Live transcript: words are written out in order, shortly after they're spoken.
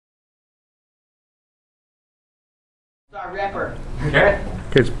Our rapper. Okay.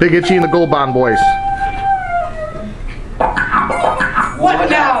 It's Big Itchy and the Koban boys. What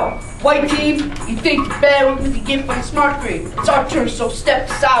now? White team, you think you're bad with the gift on the smart grade. It's our turn, so step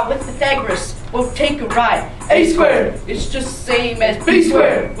aside with Pythagorean. We'll take a ride. A squared, it's just the same as B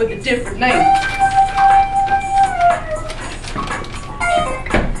squared with a different name.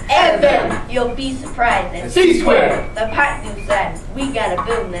 And then you'll be surprised that C squared. the hypotenuse side, we got a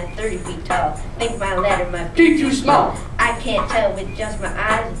building that's 30 feet tall. Think my ladder might Be too small. I can't tell with just my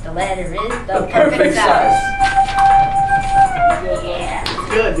eyes if the ladder is The perfect size. Yeah.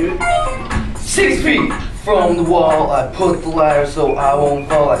 Good, dude. 6 feet from the wall, I put the ladder so I won't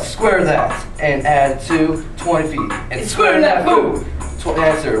fall. I square that and add to 20 feet. And Square that food.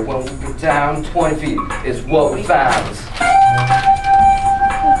 Answer, when we go down 20 feet is what we found.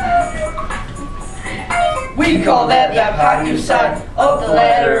 We call that the hypotenuse side of the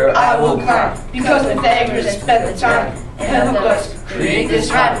ladder I will climb. Because Pythagorean spent the time and helped us create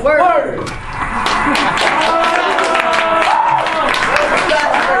this right word.